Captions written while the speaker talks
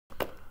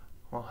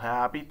Well,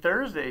 happy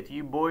Thursday to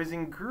you boys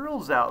and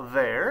girls out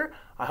there.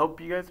 I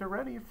hope you guys are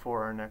ready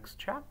for our next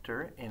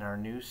chapter in our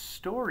new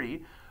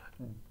story,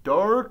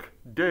 Dark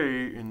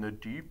Day in the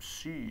Deep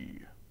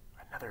Sea.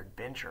 Another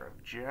adventure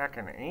of Jack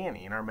and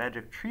Annie in our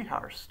Magic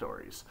Treehouse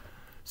stories.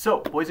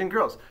 So, boys and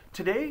girls,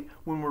 today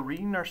when we're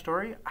reading our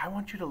story, I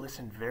want you to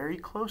listen very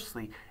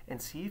closely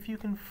and see if you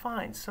can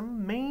find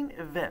some main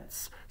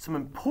events, some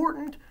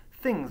important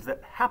things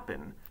that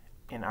happen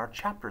in our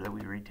chapter that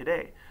we read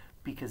today.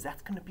 Because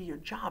that's going to be your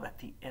job at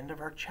the end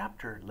of our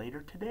chapter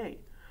later today,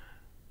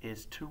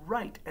 is to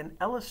write and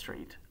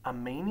illustrate a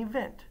main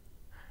event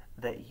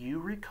that you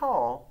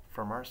recall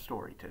from our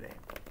story today.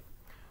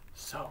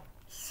 So,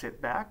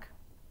 sit back,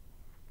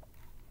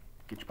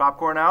 get your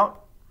popcorn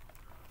out,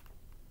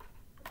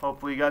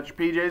 hopefully you got your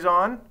PJs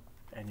on,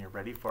 and you're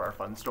ready for our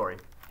fun story.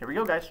 Here we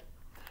go, guys.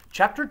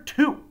 Chapter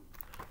 2,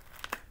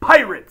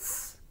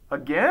 Pirates.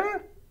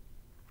 Again?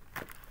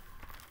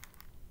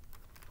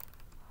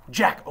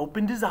 Jack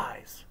opened his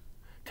eyes.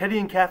 Teddy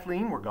and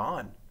Kathleen were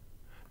gone.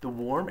 The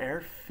warm air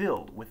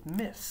filled with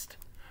mist.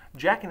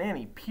 Jack and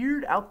Annie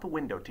peered out the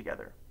window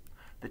together.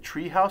 The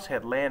treehouse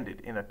had landed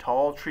in a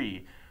tall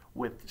tree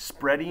with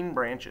spreading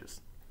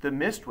branches. The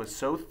mist was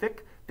so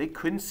thick they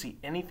couldn't see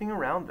anything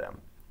around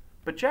them.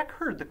 But Jack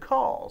heard the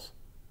calls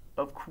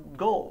of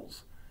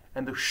gulls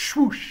and the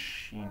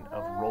swooshing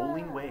of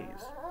rolling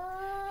waves.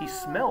 He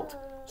smelt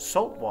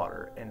salt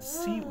water and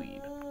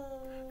seaweed.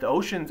 The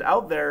ocean's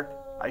out there.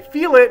 I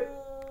feel it,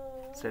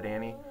 said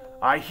Annie.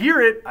 I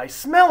hear it, I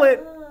smell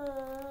it,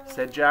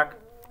 said Jack.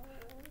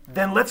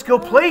 Then let's go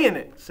play in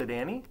it, said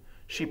Annie.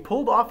 She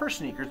pulled off her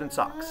sneakers and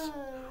socks.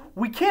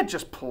 We can't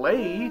just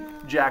play,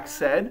 Jack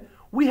said.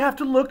 We have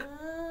to look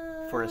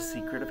for a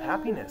secret of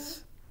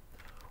happiness.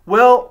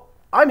 Well,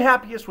 I'm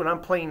happiest when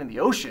I'm playing in the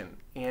ocean.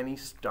 Annie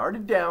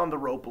started down the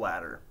rope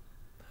ladder.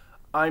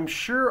 I'm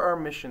sure our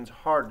mission's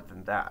harder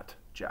than that,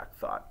 Jack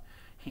thought.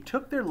 He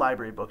took their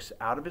library books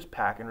out of his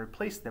pack and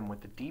replaced them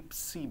with the Deep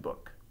Sea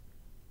book.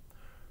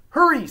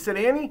 Hurry, said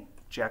Annie.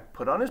 Jack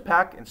put on his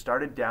pack and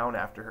started down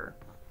after her.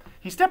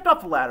 He stepped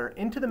off the ladder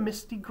into the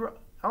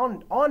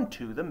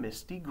onto the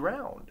misty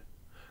ground.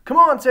 Come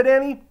on, said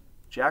Annie.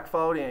 Jack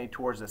followed Annie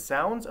towards the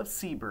sounds of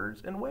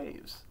seabirds and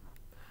waves.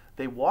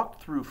 They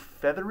walked through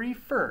feathery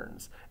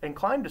ferns and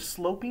climbed a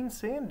sloping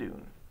sand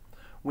dune.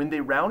 When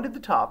they rounded the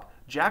top,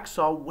 Jack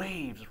saw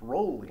waves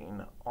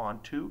rolling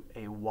onto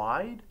a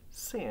wide,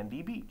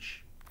 sandy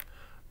beach.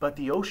 But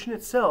the ocean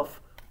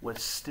itself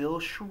was still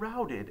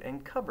shrouded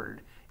and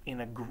covered in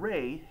a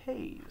gray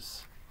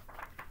haze.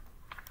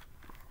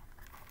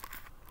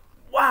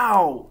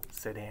 Wow,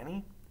 said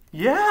Annie.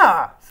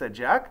 Yeah, said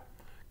Jack.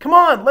 Come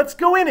on, let's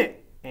go in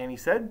it, Annie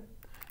said.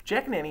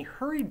 Jack and Annie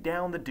hurried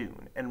down the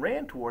dune and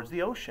ran towards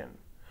the ocean.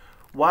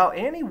 While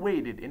Annie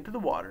waded into the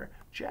water,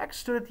 Jack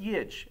stood at the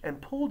edge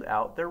and pulled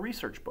out their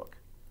research book.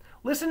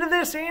 Listen to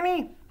this,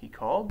 Annie, he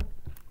called.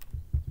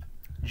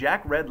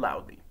 Jack read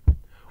loudly.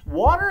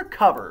 Water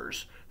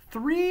covers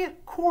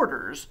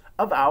 3/4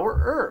 of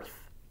our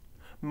Earth.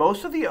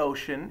 Most of the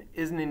ocean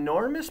is an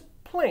enormous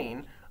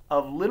plain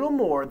of little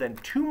more than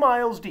 2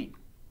 miles deep.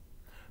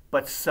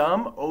 But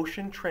some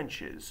ocean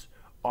trenches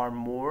are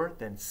more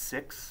than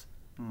 6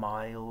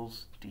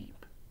 miles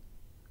deep.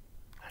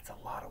 That's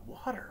a lot of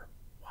water.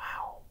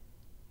 Wow.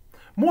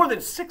 More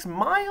than 6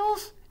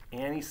 miles?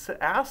 Annie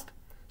asked,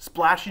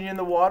 splashing in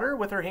the water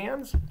with her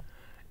hands.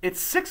 It's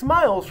 6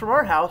 miles from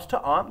our house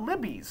to Aunt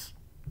Libby's.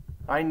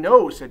 I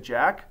know, said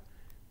Jack.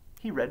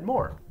 He read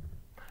more.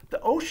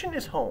 The ocean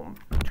is home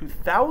to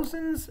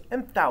thousands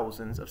and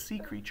thousands of sea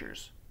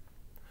creatures.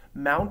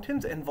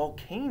 Mountains and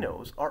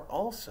volcanoes are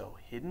also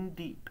hidden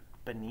deep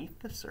beneath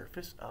the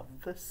surface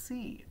of the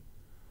sea.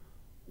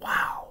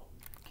 Wow!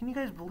 Can you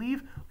guys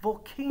believe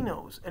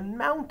volcanoes and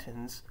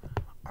mountains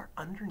are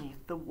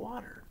underneath the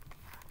water?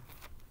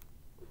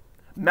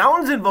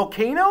 Mountains and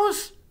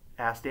volcanoes?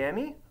 Asked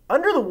Annie.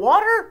 Under the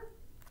water?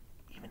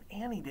 Even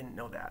Annie didn't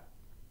know that.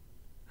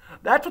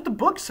 That's what the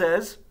book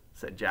says,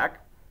 said Jack.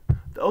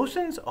 The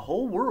ocean's a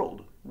whole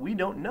world we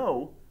don't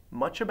know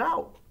much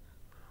about.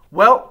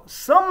 Well,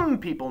 some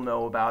people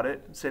know about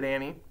it, said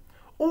Annie,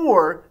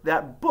 or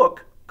that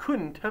book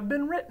couldn't have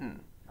been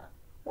written.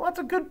 Well, that's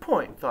a good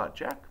point, thought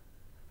Jack.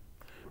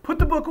 Put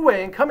the book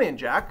away and come in,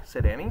 Jack,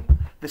 said Annie.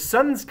 The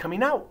sun's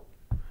coming out.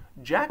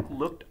 Jack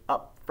looked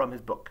up from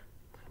his book.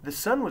 The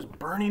sun was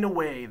burning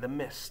away the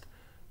mist,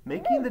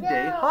 making the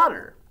day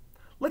hotter.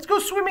 Let's go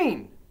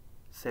swimming,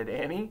 said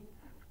Annie.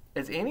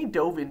 As Annie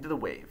dove into the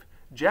wave,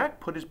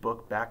 Jack put his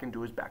book back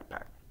into his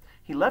backpack.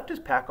 He left his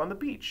pack on the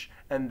beach,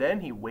 and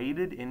then he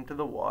waded into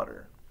the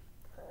water.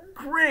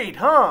 Great,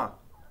 huh?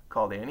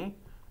 Called Annie.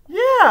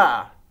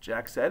 Yeah,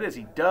 Jack said as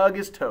he dug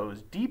his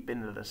toes deep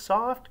into the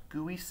soft,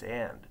 gooey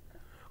sand.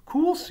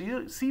 Cool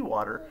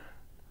seawater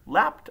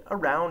lapped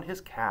around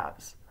his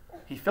calves.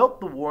 He felt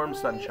the warm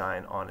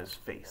sunshine on his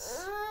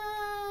face.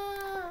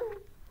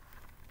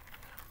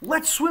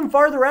 Let's swim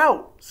farther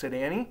out, said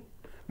Annie.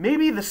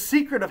 Maybe the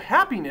secret of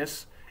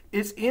happiness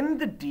is in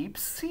the deep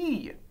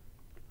sea.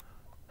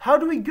 How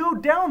do we go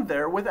down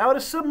there without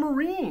a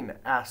submarine?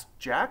 Asked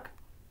Jack.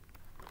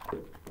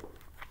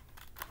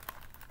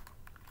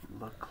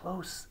 Look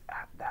close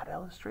at that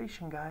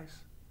illustration, guys.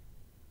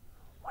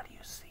 What do you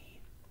see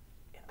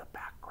in the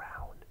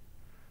background?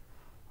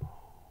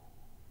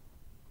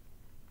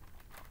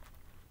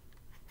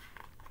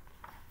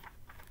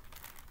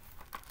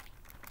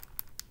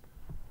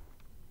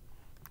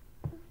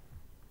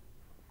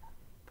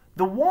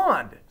 The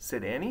wand,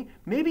 said Annie.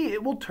 Maybe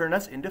it will turn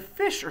us into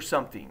fish or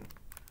something.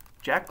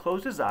 Jack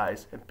closed his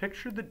eyes and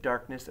pictured the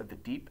darkness of the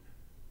deep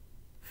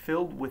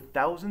filled with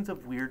thousands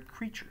of weird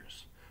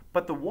creatures.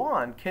 But the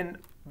wand can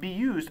be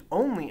used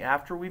only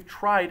after we've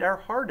tried our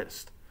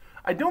hardest.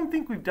 I don't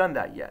think we've done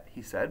that yet,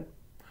 he said.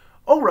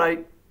 Oh,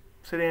 right,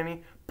 said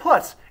Annie.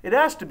 Plus, it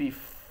has to be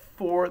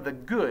for the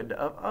good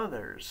of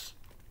others.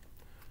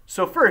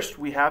 So first,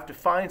 we have to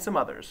find some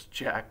others,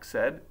 Jack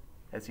said,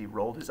 as he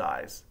rolled his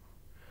eyes.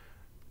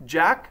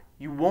 Jack,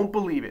 you won't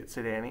believe it,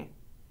 said Annie.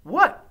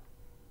 What?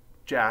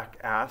 Jack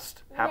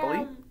asked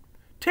happily.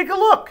 Take a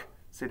look,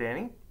 said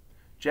Annie.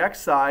 Jack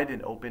sighed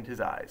and opened his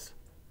eyes.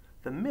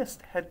 The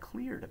mist had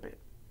cleared a bit,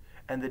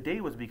 and the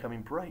day was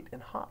becoming bright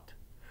and hot.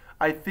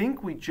 I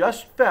think we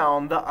just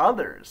found the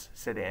others,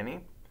 said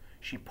Annie.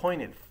 She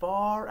pointed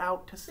far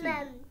out to sea.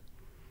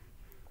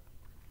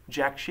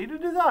 Jack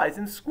shaded his eyes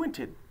and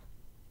squinted.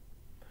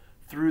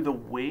 Through the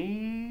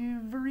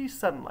wavery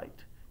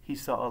sunlight, he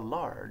saw a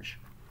large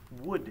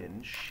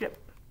wooden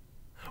ship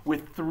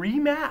with 3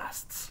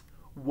 masts.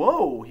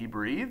 Whoa, he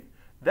breathed.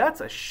 That's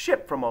a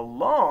ship from a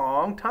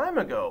long time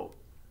ago.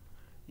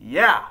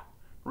 Yeah.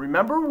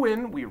 Remember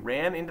when we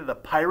ran into the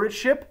pirate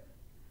ship?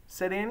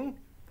 Said Annie.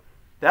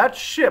 That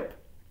ship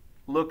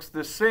looks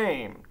the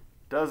same,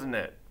 doesn't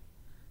it?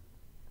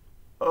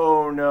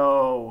 Oh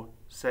no,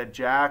 said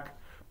Jack.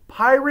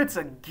 Pirates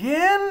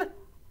again?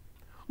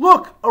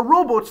 Look, a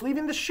rowboat's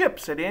leaving the ship,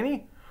 said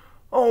Annie.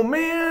 Oh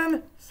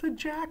man, said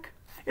Jack.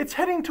 It's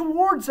heading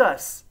towards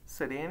us,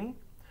 said Annie.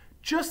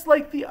 Just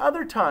like the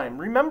other time,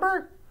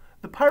 remember?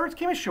 The pirates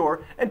came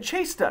ashore and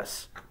chased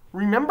us.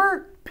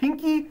 Remember?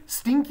 Pinky,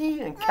 Stinky,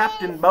 and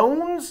Captain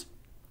Bones?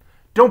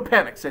 Don't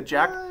panic, said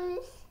Jack.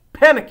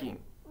 Panicking.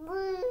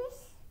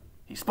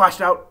 He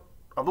splashed out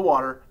of the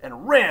water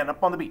and ran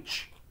up on the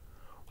beach.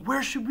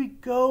 Where should we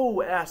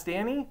go? Asked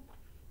Annie,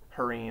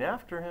 hurrying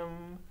after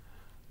him.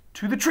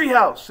 To the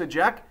treehouse, said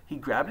Jack. He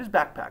grabbed his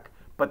backpack,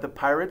 but the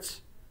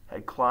pirates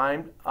had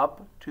climbed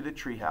up to the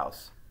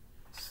treehouse.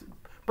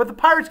 But the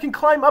pirates can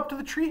climb up to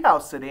the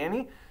treehouse, said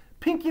Annie.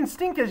 Pinky and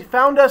Stinky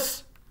found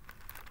us.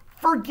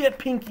 Forget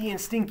Pinky and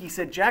Stinky,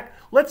 said Jack.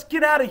 Let's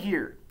get out of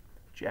here.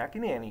 Jack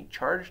and Annie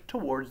charged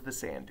towards the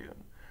sand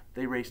dune.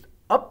 They raced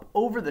up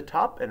over the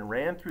top and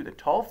ran through the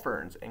tall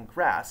ferns and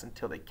grass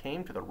until they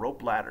came to the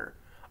rope ladder.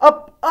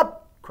 Up,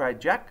 up,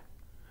 cried Jack.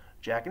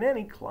 Jack and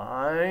Annie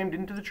climbed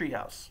into the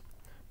treehouse.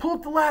 Pull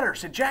up the ladder,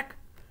 said Jack.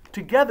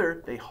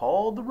 Together, they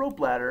hauled the rope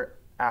ladder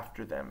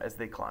after them as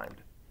they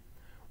climbed.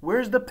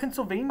 Where's the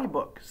Pennsylvania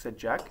book? Said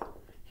Jack.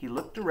 He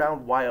looked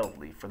around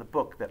wildly for the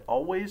book that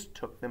always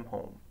took them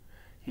home.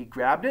 He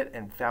grabbed it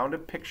and found a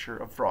picture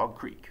of Frog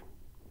Creek.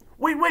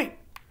 Wait, wait!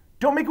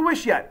 Don't make a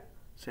wish yet,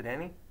 said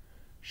Annie.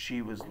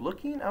 She was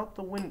looking out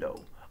the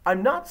window.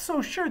 I'm not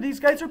so sure these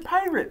guys are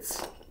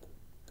pirates.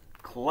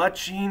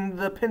 Clutching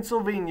the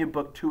Pennsylvania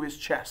book to his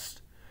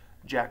chest,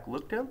 Jack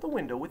looked out the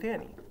window with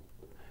Annie.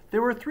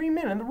 There were 3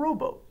 men in the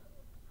rowboat.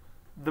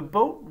 The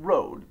boat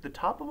rode the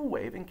top of a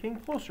wave and came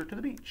closer to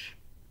the beach.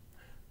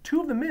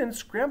 2 of the men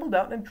scrambled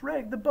out and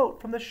dragged the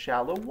boat from the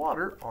shallow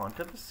water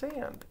onto the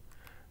sand.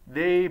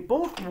 They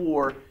both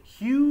wore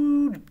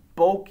huge,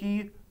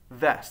 bulky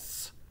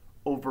vests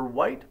over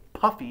white,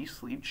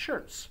 puffy-sleeved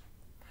shirts.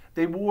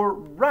 They wore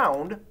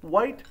round,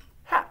 white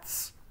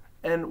hats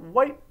and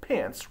white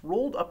pants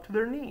rolled up to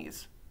their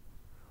knees.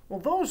 Well,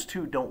 those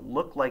 2 don't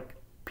look like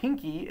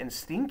Pinky and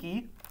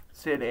Stinky,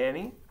 said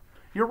Annie.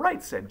 You're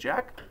right, said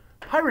Jack.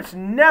 Pirates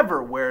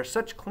never wear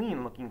such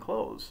clean-looking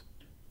clothes.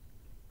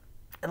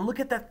 And look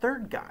at that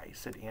 3rd guy,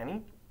 said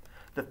Annie.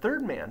 The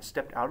 3rd man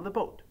stepped out of the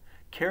boat,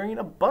 carrying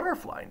a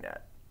butterfly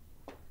net.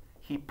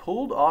 He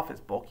pulled off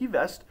his bulky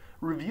vest,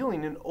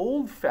 revealing an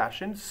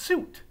old-fashioned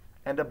suit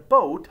and a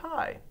bow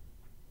tie.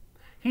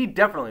 He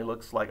definitely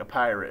looks like a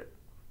pirate,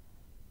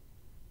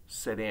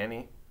 said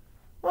Annie.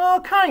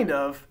 Well, kind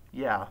of,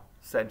 yeah,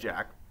 said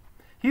Jack.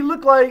 He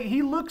looks like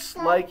he's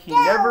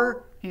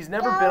never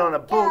been on a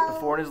boat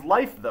before in his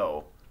life,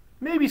 though.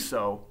 Maybe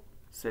so,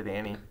 said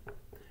Annie.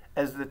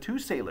 As the 2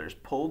 sailors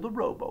pulled the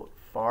rowboat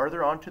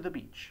farther onto the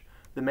beach,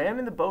 the man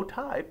in the bow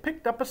tie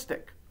picked up a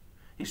stick.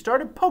 He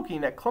started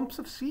poking at clumps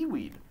of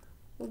seaweed.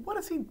 Well, what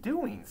is he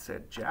doing?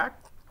 Said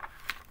Jack.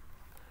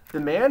 The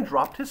man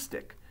dropped his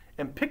stick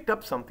and picked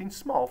up something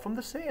small from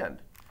the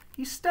sand.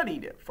 He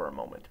studied it for a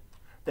moment.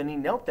 Then he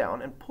knelt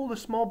down and pulled a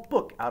small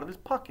book out of his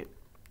pocket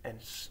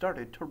and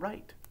started to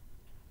write.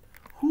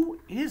 Who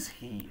is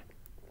he?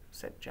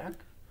 Said Jack.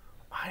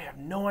 I have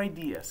no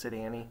idea, said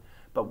Annie.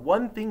 But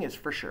one thing is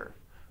for sure.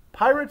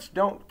 Pirates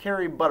don't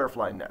carry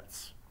butterfly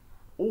nets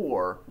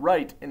or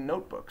write in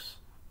notebooks.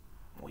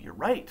 Well, you're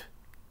right,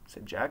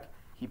 said Jack.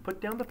 He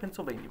put down the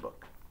Pennsylvania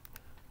book.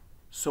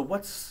 So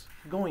what's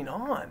going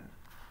on?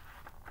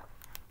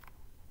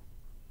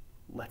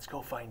 Let's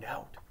go find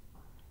out,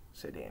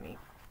 said Annie.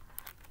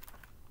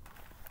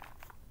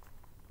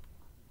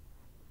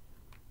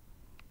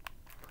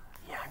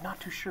 Yeah, I'm not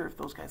too sure if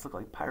those guys look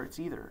like pirates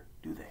either,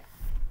 do they?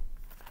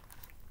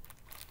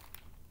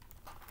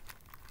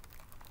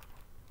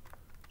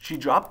 She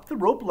dropped the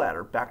rope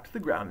ladder back to the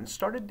ground and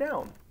started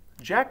down.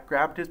 Jack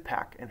grabbed his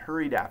pack and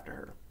hurried after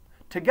her.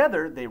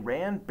 Together, they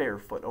ran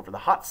barefoot over the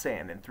hot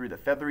sand and through the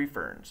feathery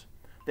ferns.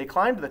 They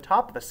climbed to the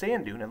top of a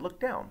sand dune and looked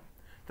down.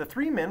 The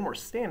three men were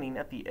standing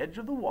at the edge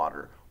of the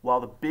water while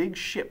the big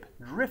ship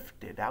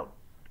drifted out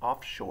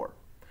offshore.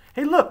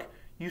 Hey, look!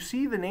 You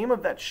see the name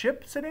of that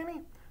ship? Said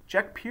Annie.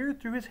 Jack peered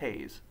through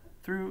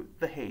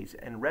the haze,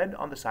 and read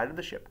on the side of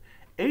the ship,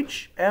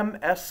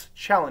 HMS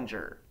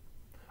Challenger.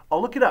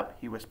 I'll look it up,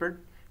 he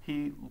whispered.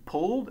 He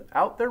pulled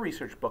out their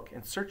research book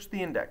and searched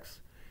the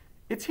index.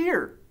 It's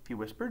here, he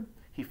whispered.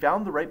 He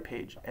found the right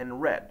page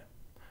and read,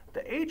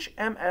 the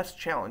HMS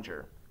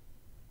Challenger.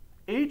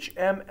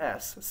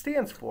 HMS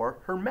stands for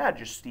Her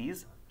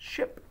Majesty's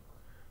Ship.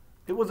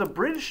 It was a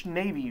British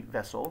Navy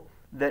vessel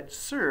that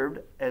served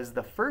as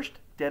the first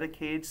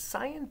dedicated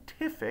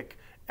scientific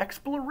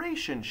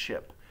exploration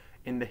ship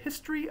in the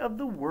history of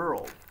the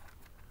world.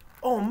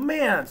 Oh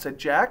man, said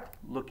Jack,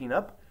 looking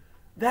up.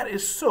 That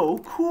is so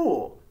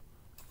cool.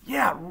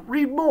 Yeah,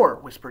 read more,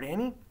 whispered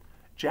Annie.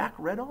 Jack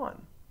read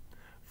on.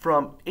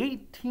 From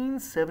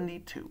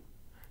 1872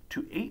 to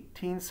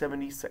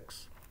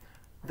 1876,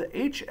 the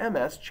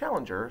HMS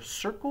Challenger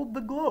circled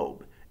the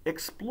globe,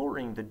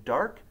 exploring the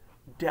dark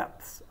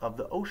depths of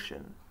the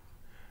ocean.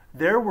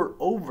 There were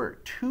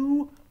over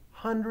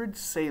 200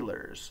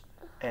 sailors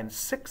and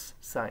 6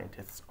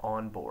 scientists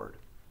on board.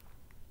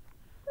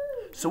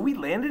 So we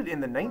landed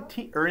in the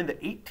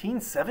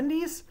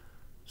 1870s?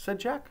 Said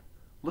Jack,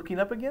 looking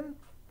up again.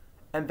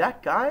 And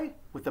that guy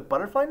with the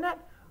butterfly net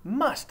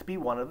must be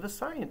one of the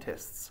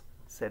scientists,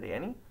 said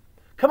Annie.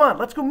 Come on,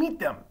 let's go meet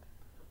them.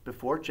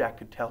 Before Jack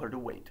could tell her to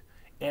wait,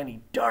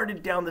 Annie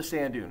darted down the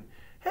sand dune.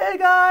 Hey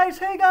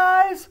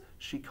guys,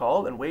 she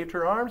called and waved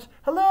her arms.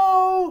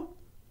 Hello!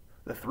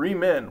 The three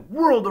men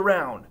whirled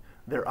around.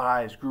 Their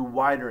eyes grew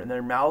wider and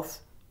their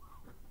mouths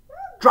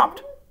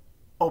dropped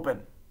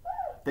open.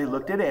 They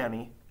looked at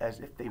Annie as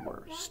if they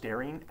were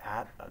staring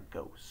at a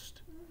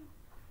ghost.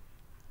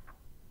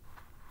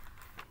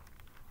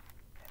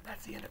 And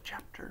that's the end of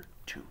chapter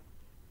 2.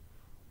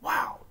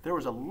 Wow, there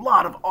was a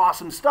lot of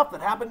awesome stuff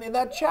that happened in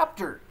that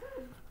chapter.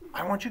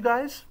 I want you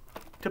guys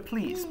to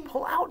please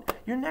pull out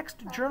your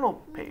next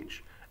journal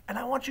page. And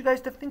I want you guys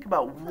to think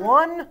about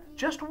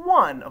just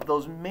one of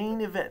those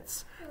main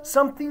events.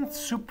 Something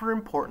super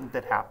important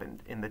that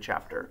happened in the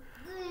chapter.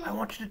 I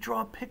want you to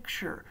draw a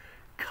picture,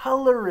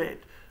 color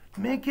it,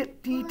 make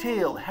it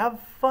detailed, have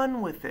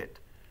fun with it,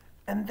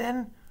 and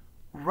then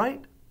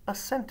write a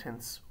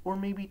sentence or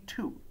maybe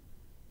 2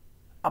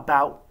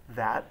 about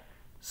that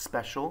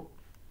special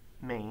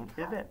main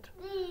event.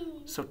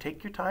 So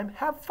take your time,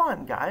 have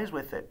fun, guys,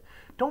 with it.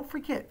 Don't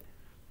forget,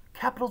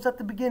 capitals at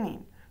the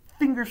beginning,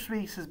 finger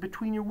spaces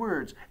between your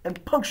words,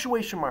 and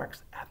punctuation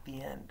marks at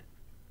the end.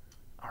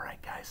 All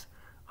right, guys,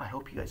 I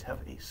hope you guys have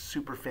a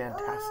super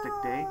fantastic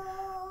day,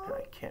 and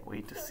I can't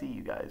wait to see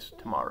you guys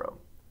tomorrow.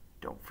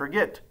 Don't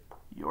forget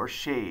your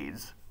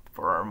shades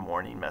for our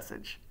morning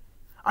message.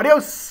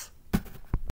 Adios!